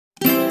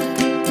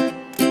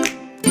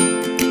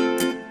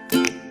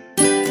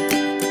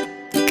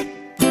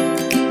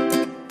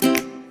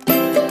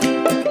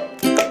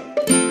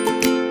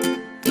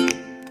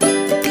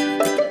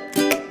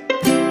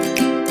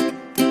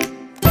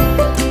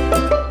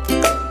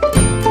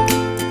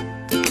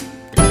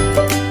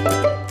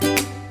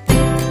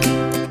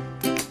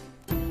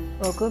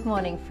Good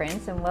morning,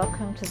 friends, and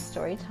welcome to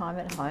Story Time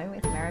at Home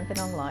with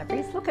Maribyrnong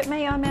Libraries. Look at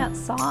me, I'm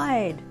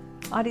outside.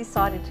 I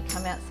decided to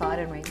come outside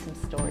and read some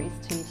stories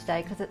to you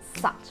today because it's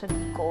such a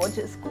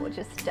gorgeous,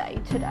 gorgeous day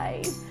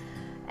today.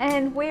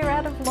 And we're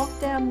out of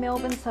lockdown,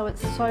 Melbourne, so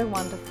it's so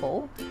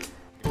wonderful.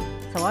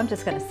 So I'm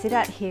just going to sit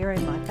out here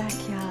in my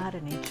backyard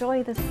and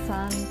enjoy the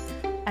sun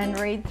and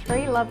read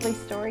 3 lovely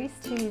stories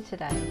to you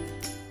today.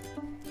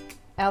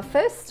 Our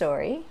first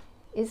story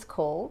is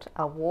called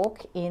A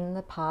Walk in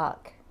the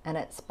Park, and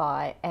it's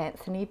by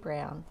Anthony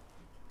Browne.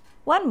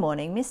 One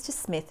morning, Mr.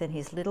 Smith and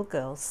his little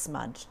girl,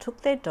 Smudge,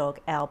 took their dog,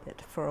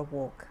 Albert, for a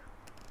walk.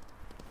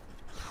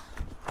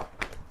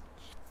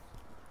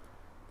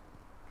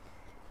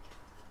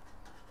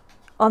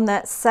 On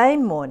that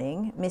same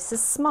morning, Mrs.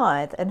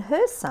 Smythe and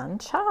her son,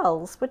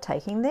 Charles, were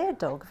taking their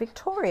dog,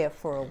 Victoria,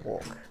 for a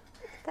walk.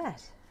 Look at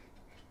that.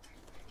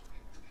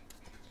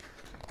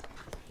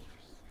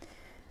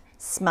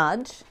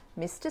 Smudge,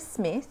 Mr.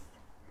 Smith,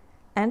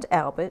 and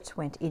Albert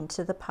went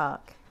into the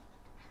park.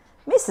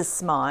 Mrs.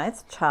 Smythe,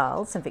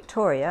 Charles, and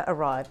Victoria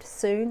arrived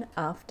soon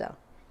after.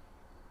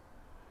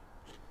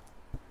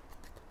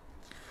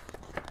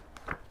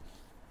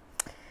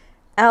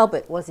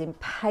 Albert was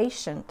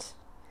impatient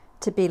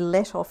to be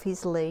let off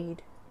his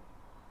lead.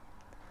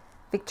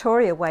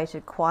 Victoria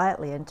waited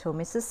quietly until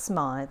Mrs.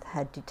 Smythe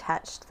had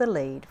detached the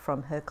lead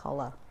from her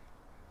collar.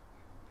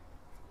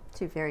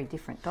 2 very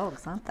different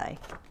dogs, aren't they?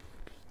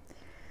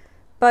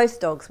 Both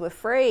dogs were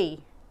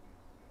free.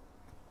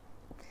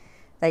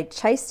 They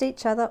chased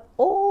each other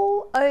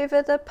all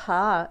over the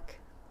park.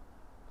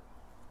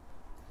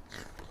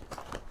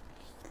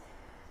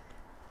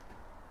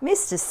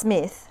 Mr.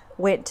 Smith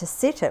went to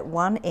sit at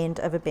one end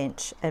of a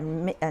bench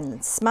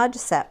and Smudge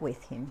sat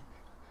with him.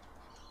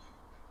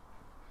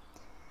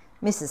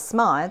 Mrs.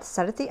 Smythe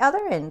sat at the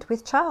other end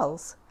with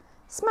Charles.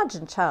 Smudge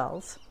and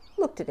Charles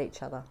looked at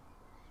each other.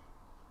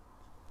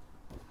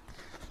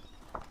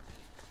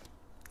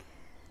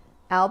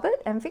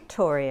 Albert and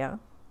Victoria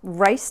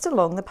raced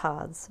along the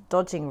paths,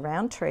 dodging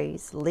round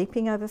trees,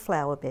 leaping over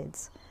flower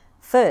beds.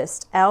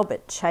 First,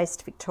 Albert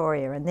chased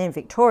Victoria, and then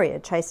Victoria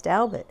chased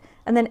Albert,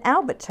 and then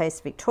Albert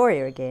chased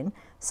Victoria again,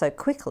 so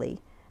quickly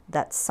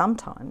that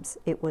sometimes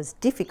it was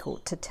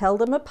difficult to tell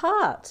them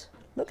apart.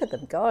 Look at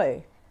them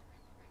go.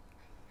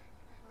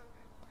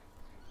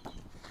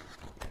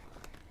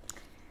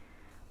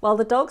 While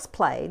the dogs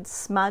played,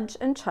 Smudge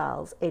and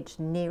Charles edged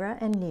nearer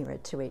and nearer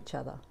to each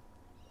other.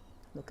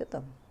 Look at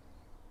them.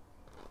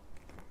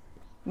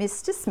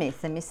 Mr.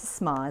 Smith and Mrs.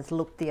 Smythe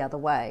looked the other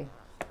way.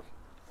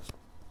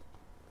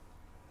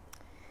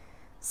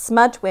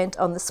 Smudge went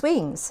on the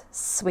swings,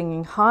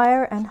 swinging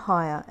higher and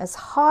higher, as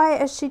high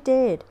as she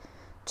dared.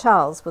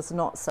 Charles was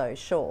not so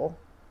sure.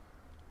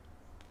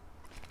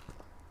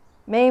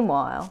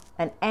 Meanwhile,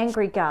 an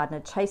angry gardener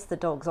chased the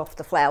dogs off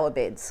the flower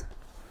beds.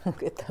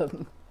 Look at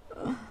them.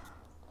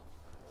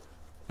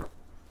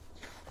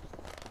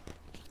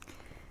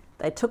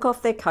 They took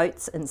off their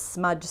coats and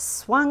Smudge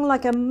swung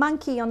like a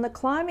monkey on the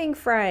climbing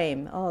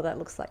frame. Oh, that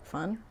looks like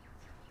fun.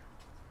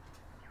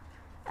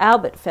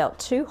 Albert felt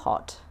too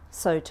hot,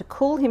 so to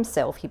cool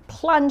himself, he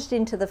plunged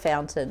into the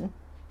fountain.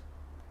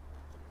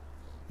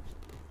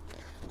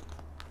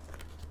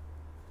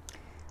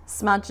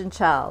 Smudge and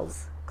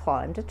Charles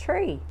climbed a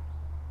tree.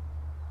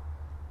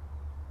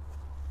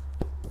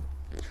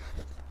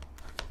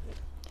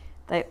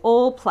 They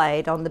all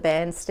played on the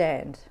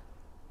bandstand.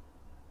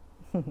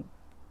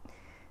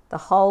 The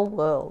whole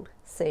world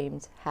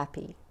seemed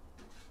happy.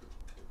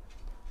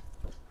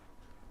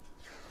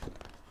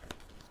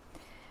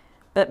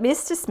 But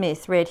Mr.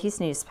 Smith read his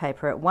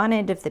newspaper at one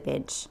end of the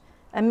bench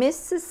and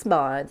Mrs.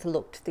 Smythe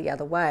looked the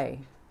other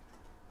way.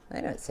 They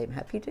don't seem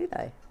happy, do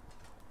they?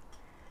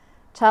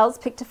 Charles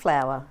picked a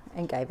flower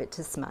and gave it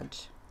to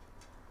Smudge.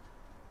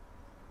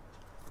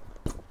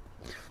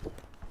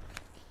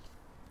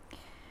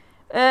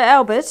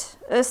 Albert,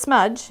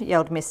 Smudge,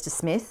 yelled Mr.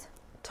 Smith.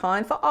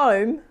 Time for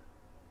home.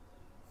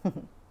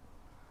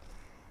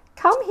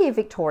 Come here,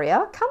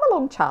 Victoria. Come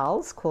along,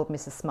 Charles, called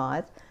Mrs.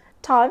 Smythe.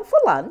 Time for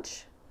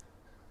lunch.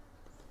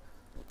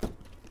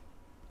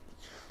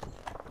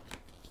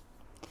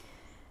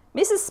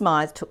 Mrs.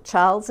 Smythe took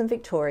Charles and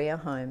Victoria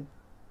home.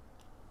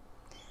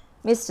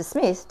 Mr.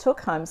 Smith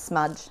took home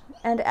Smudge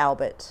and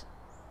Albert.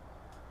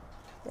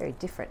 Very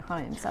different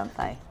homes, aren't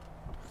they?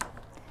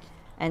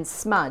 And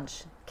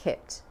Smudge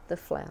kept the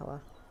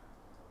flower.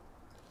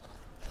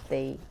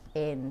 The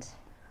end.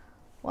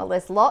 Well,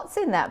 there's lots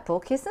in that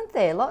book, isn't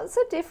there? Lots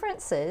of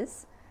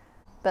differences.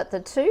 But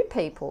the 2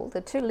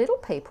 little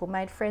people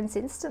made friends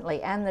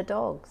instantly, and the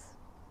dogs.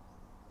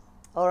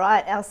 All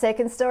right, our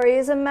second story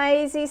is a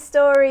Maisy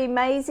story.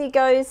 Maisy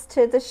goes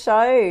to the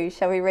show.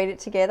 Shall we read it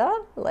together?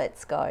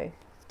 Let's go.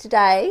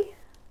 Today,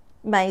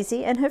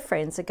 Maisy and her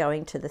friends are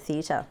going to the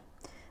theatre.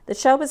 The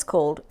show is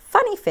called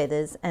Funny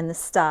Feathers and the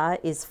star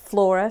is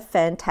Flora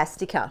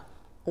Fantastica.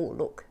 Oh,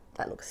 look,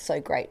 that looks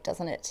so great,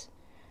 doesn't it?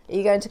 Are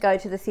you going to go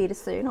to the theatre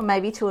soon, or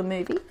maybe to a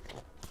movie?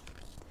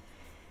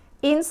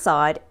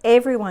 Inside,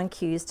 everyone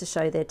queues to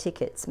show their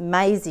tickets.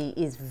 Maisy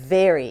is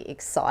very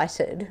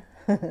excited.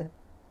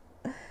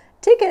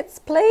 Tickets,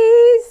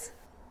 please.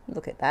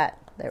 Look at that.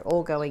 They're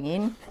all going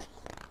in.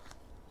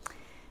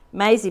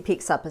 Maisy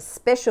picks up a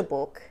special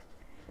book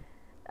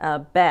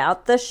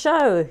about the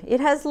show. It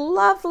has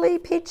lovely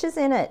pictures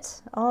in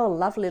it. Oh,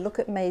 lovely. Look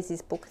at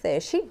Maisy's book there.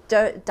 She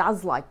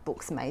does like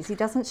books, Maisy,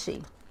 doesn't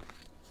she?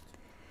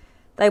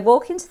 They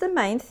walk into the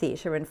main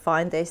theatre and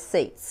find their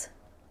seats.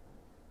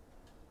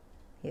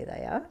 Here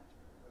they are.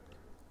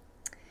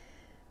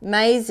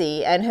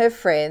 Maisy and her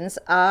friends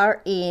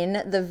are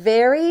in the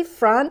very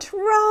front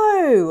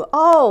row.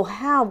 Oh,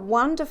 how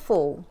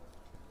wonderful.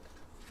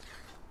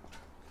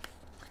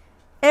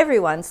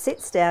 Everyone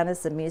sits down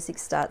as the music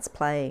starts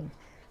playing.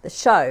 The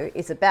show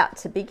is about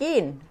to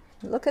begin.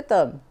 Look at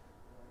them.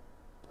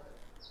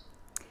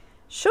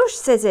 Shush,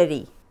 says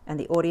Eddie, and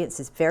the audience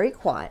is very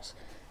quiet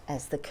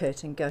as the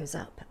curtain goes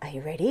up. Are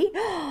you ready?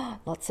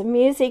 Lots of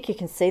music. You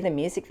can see the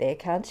music there,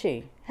 can't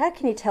you? How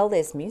can you tell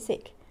there's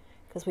music?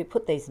 Because we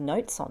put these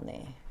notes on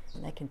there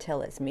and they can tell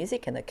there's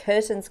music and the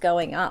curtain's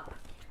going up.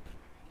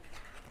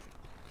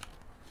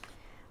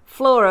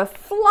 Flora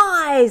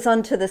flies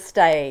onto the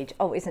stage.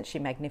 Oh, isn't she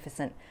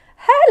magnificent?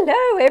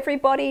 Hello,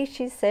 everybody,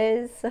 she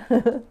says.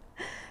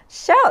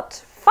 Shout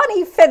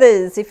funny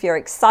feathers if you're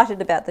excited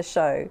about the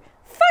show.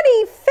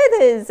 Funny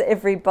feathers,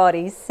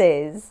 everybody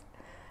says.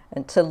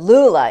 And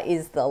Tallulah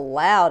is the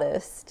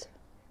loudest.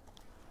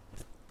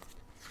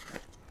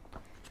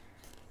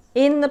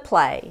 In the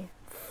play,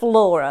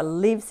 Flora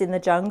lives in the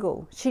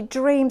jungle. She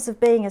dreams of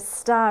being a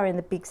star in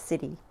the big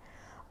city.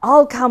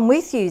 I'll come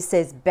with you,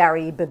 says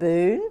Barry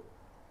Baboon.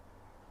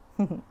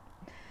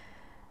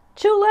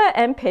 Chula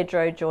and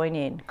Pedro join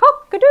in.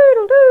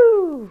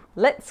 Cock-a-doodle-doo!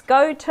 Let's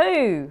go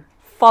too.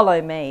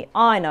 Follow me,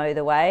 I know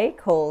the way,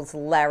 calls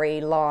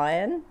Larry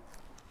Lion.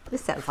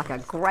 This sounds like a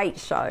great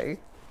show.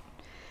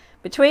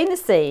 Between the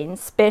scenes,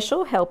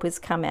 special helpers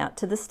come out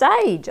to the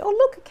stage. Oh,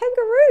 look, a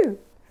kangaroo.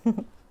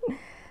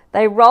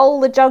 They roll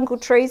the jungle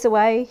trees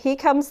away. Here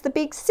comes the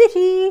big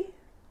city.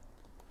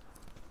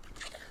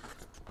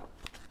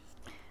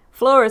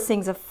 Flora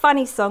sings a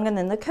funny song and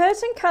then the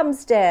curtain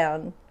comes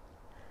down.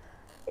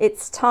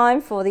 It's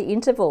time for the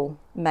interval.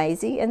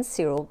 Maisy and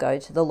Cyril go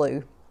to the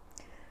loo.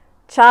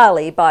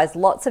 Charlie buys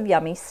lots of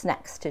yummy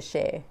snacks to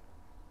share.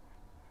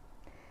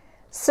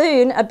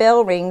 Soon a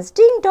bell rings.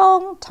 Ding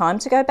dong. Time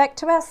to go back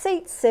to our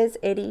seats, says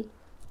Eddie.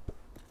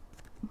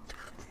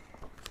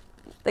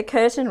 The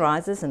curtain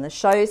rises and the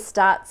show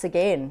starts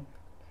again.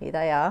 Here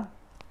they are.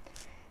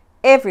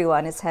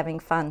 Everyone is having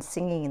fun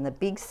singing in the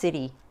big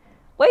city.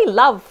 We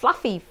love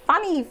fluffy,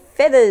 funny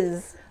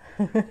feathers.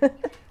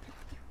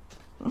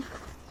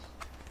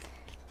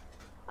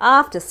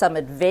 After some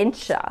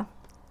adventure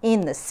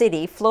in the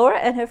city, Flora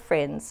and her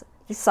friends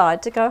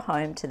decide to go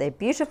home to their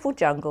beautiful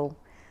jungle.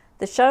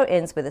 The show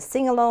ends with a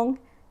sing-along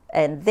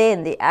and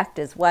then the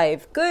actors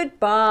wave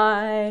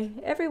goodbye.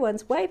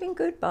 Everyone's waving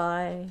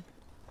goodbye.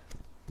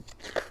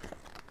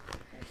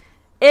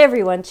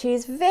 Everyone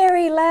cheers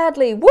very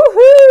loudly.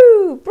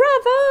 Woohoo!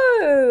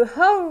 Bravo!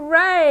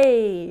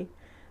 Hooray!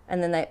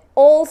 And then they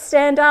all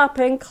stand up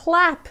and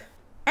clap.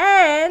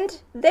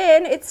 And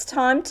then it's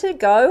time to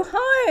go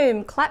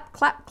home. Clap,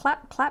 clap,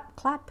 clap, clap,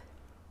 clap.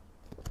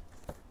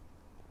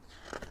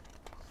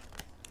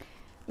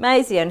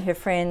 Maisy and her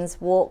friends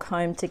walk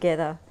home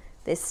together.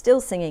 They're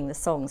still singing the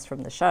songs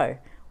from the show.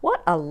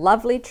 What a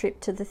lovely trip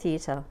to the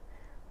theatre.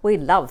 We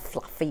love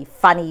fluffy,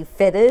 funny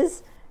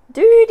feathers.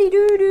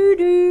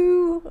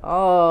 Doo-dee-doo-doo-doo.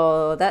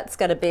 Oh, that's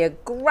going to be a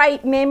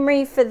great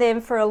memory for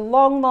them for a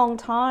long, long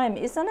time,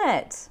 isn't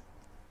it?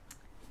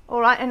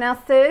 All right, and our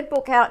third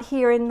book out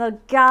here in the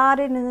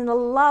garden and in the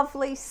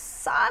lovely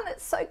sun.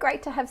 It's so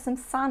great to have some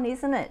sun,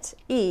 isn't it?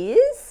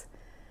 Is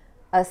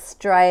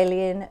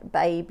Australian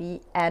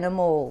Baby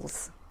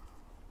Animals.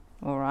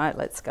 All right,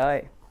 let's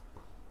go.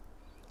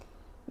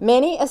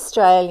 Many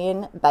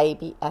Australian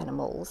baby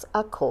animals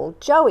are called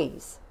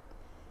Joeys.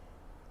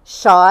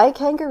 Shy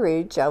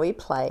kangaroo Joey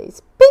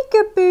plays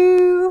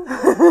peekaboo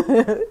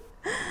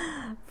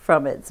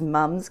from its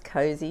mum's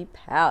cosy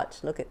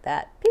pouch. Look at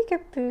that,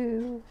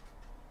 peekaboo.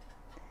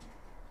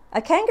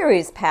 A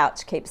kangaroo's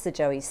pouch keeps the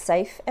Joey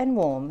safe and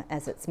warm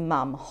as its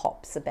mum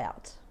hops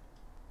about.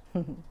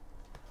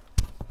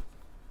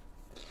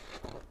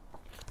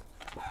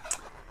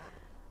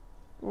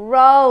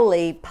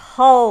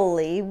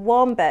 Roly-poly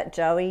wombat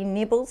Joey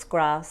nibbles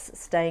grass,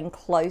 staying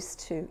close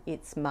to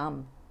its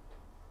mum.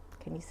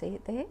 Can you see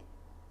it there?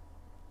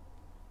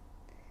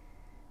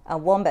 A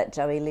wombat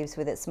Joey lives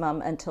with its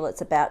mum until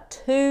it's about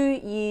 2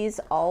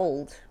 years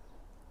old.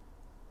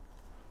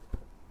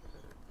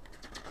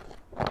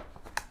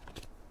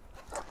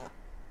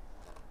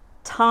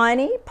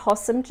 Tiny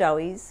possum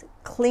Joeys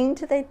cling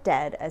to their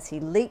dad as he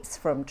leaps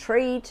from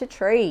tree to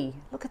tree.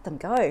 Look at them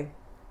go.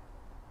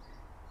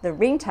 The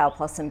ringtail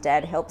possum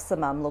dad helps the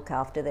mum look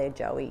after their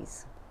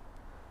Joeys.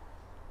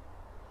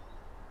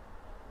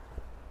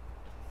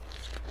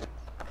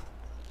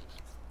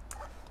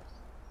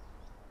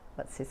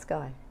 What's this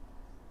guy?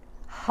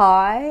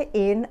 High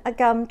in a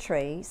gum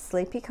tree,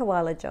 sleepy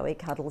koala Joey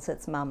cuddles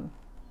its mum.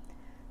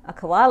 A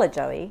koala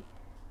Joey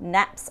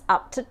naps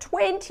up to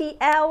 20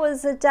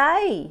 hours a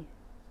day.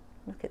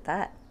 Look at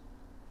that.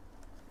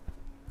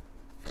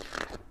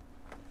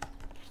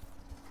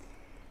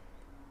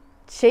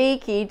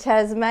 Cheeky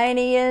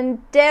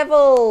Tasmanian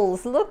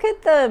devils. Look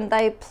at them.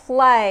 They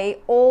play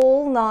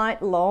all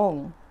night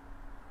long.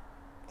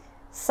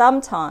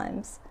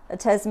 Sometimes a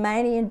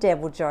Tasmanian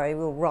devil joey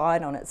will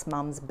ride on its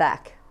mum's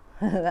back.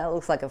 That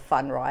looks like a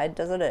fun ride,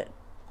 doesn't it?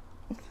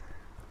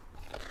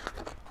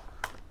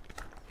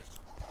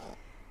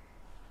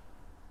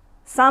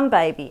 Some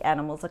baby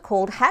animals are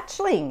called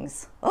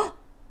hatchlings. Oh,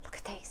 look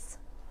at these.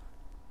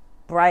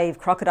 Brave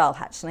crocodile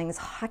hatchlings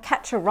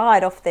catch a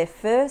ride off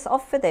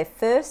for their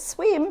first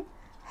swim.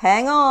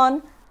 Hang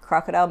on.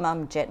 Crocodile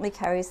mum gently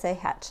carries their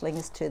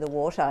hatchlings to the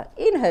water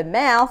in her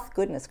mouth.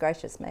 Goodness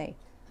gracious me.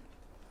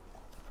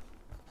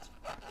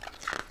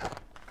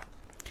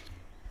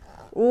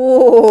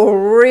 Ooh,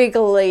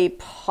 wriggly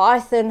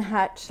python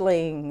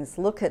hatchlings.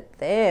 Look at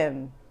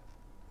them.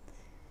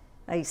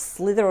 They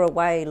slither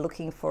away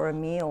looking for a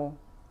meal.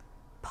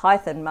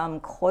 Python mum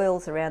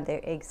coils around their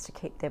eggs to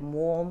keep them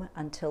warm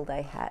until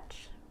they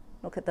hatch.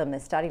 Look at them, they're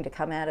starting to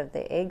come out of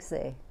their eggs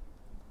there.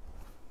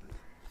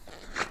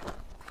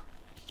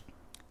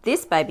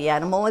 This baby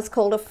animal is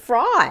called a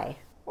fry.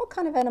 What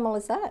kind of animal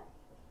is that?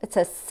 It's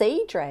a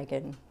sea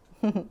dragon.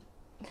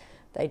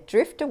 They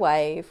drift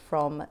away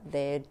from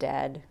their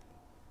dad.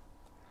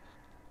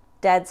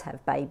 Dads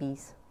have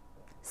babies.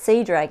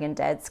 Sea dragon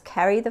dads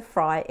carry the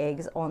fry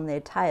eggs on their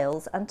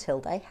tails until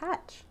they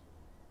hatch.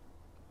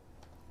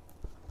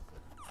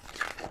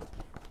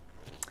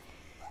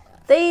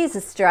 These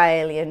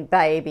Australian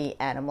baby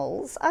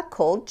animals are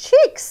called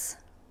chicks.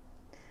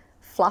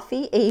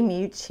 Fluffy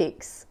emu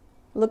chicks.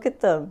 Look at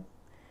them.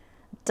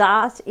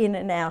 Dart in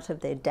and out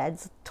of their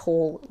dad's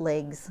tall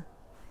legs.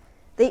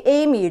 The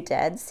emu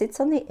dad sits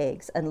on the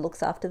eggs and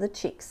looks after the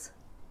chicks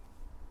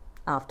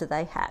after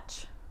they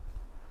hatch.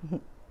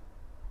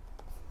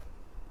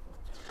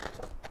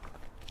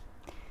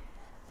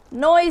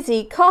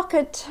 Noisy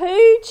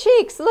cockatoo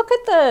chicks, look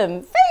at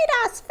them. Feed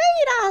us,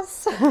 feed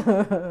us.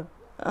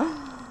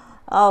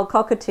 Oh,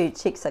 cockatoo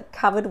chicks are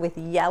covered with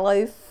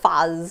yellow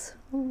fuzz.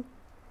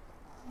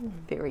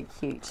 Very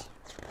cute.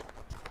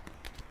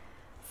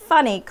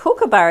 Funny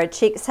kookaburra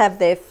chicks have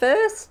their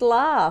first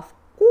laugh.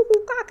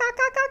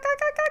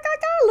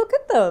 Look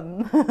at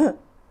them.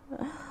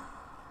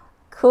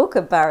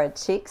 Kookaburra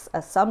chicks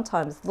are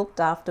sometimes looked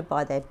after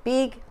by their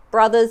big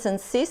brothers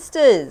and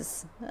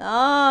sisters.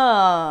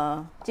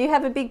 Ah, do you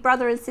have a big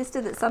brother and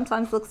sister that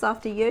sometimes looks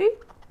after you?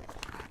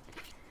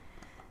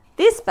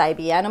 This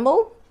baby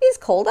animal is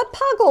called a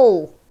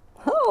puggle.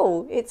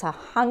 Oh, it's a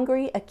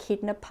hungry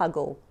echidna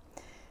puggle.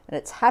 And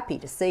it's happy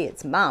to see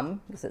its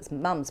mum because its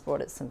mum's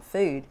brought it some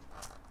food.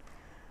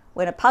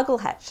 When a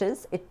puggle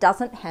hatches, it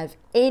doesn't have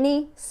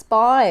any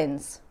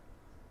spines.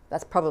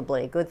 That's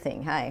probably a good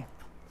thing, hey?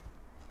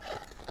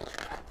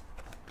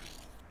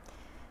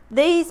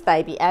 These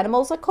baby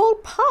animals are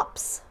called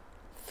pups.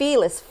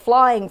 Fearless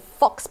flying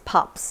fox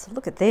pups.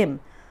 Look at them.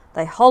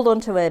 They hold on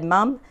to her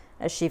mum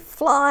as she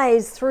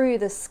flies through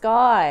the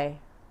sky.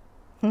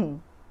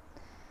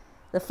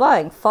 The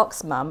flying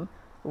fox mum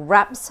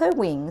wraps her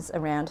wings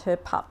around her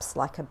pups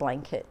like a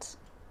blanket.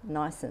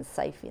 Nice and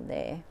safe in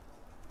there.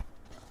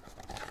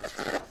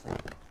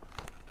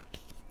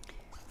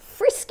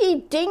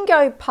 Frisky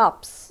dingo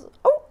pups.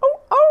 Oh, oh,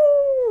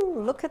 oh,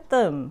 look at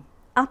them.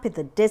 Up in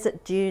the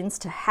desert dunes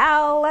to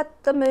howl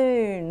at the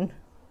moon.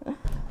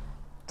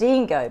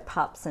 Dingo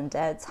pups and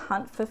dads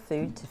hunt for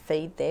food to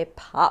feed their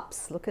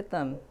pups. Look at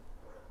them.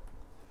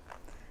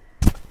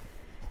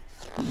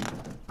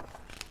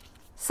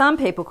 Some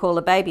people call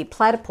a baby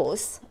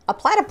platypus a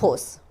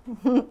platypus.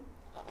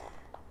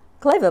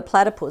 Clever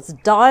platypus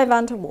dive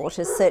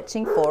underwater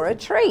searching for a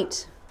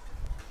treat.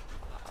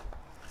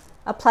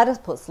 A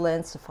platypus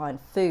learns to find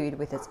food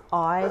with its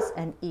eyes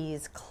and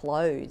ears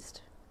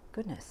closed.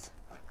 Goodness.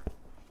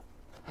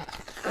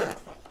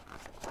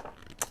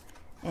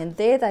 And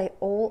there they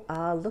all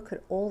are. Look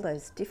at all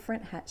those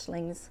different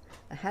hatchlings.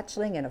 A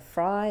hatchling and a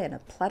fry and a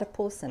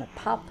platypus and a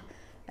pup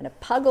and a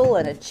puggle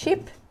and a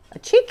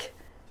chick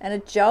and a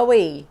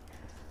joey.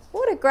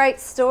 What a great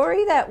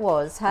story that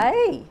was,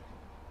 hey?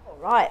 All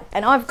right,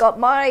 and I've got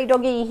my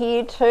doggy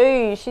here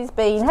too. She's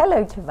been,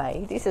 hello to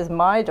me. This is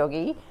my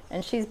doggy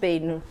and she's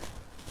been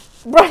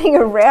running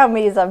around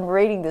me as I'm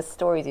reading the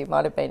stories. You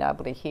might have been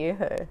able to hear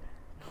her.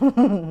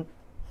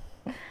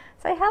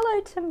 Say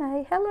hello to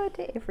me, hello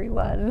to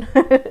everyone.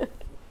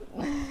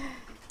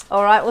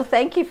 All right, well,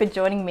 thank you for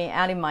joining me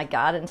out in my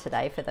garden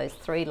today for those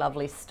 3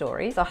 lovely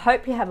stories. I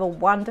hope you have a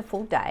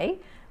wonderful day.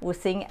 We'll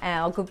sing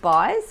our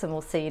goodbyes and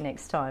we'll see you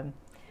next time.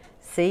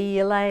 See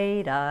you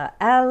later,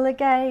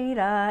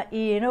 alligator,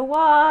 in a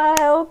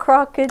while,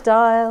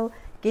 crocodile,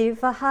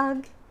 give a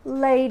hug,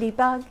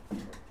 ladybug,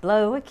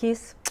 blow a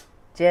kiss,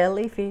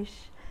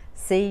 jellyfish,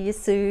 see you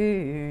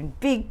soon,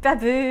 big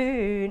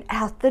baboon,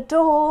 out the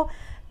door,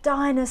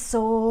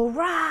 dinosaur,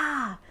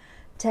 rah!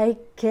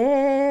 Take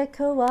care,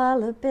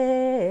 koala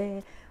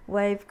bear,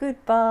 wave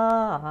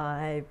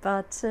goodbye,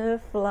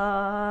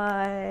 butterfly.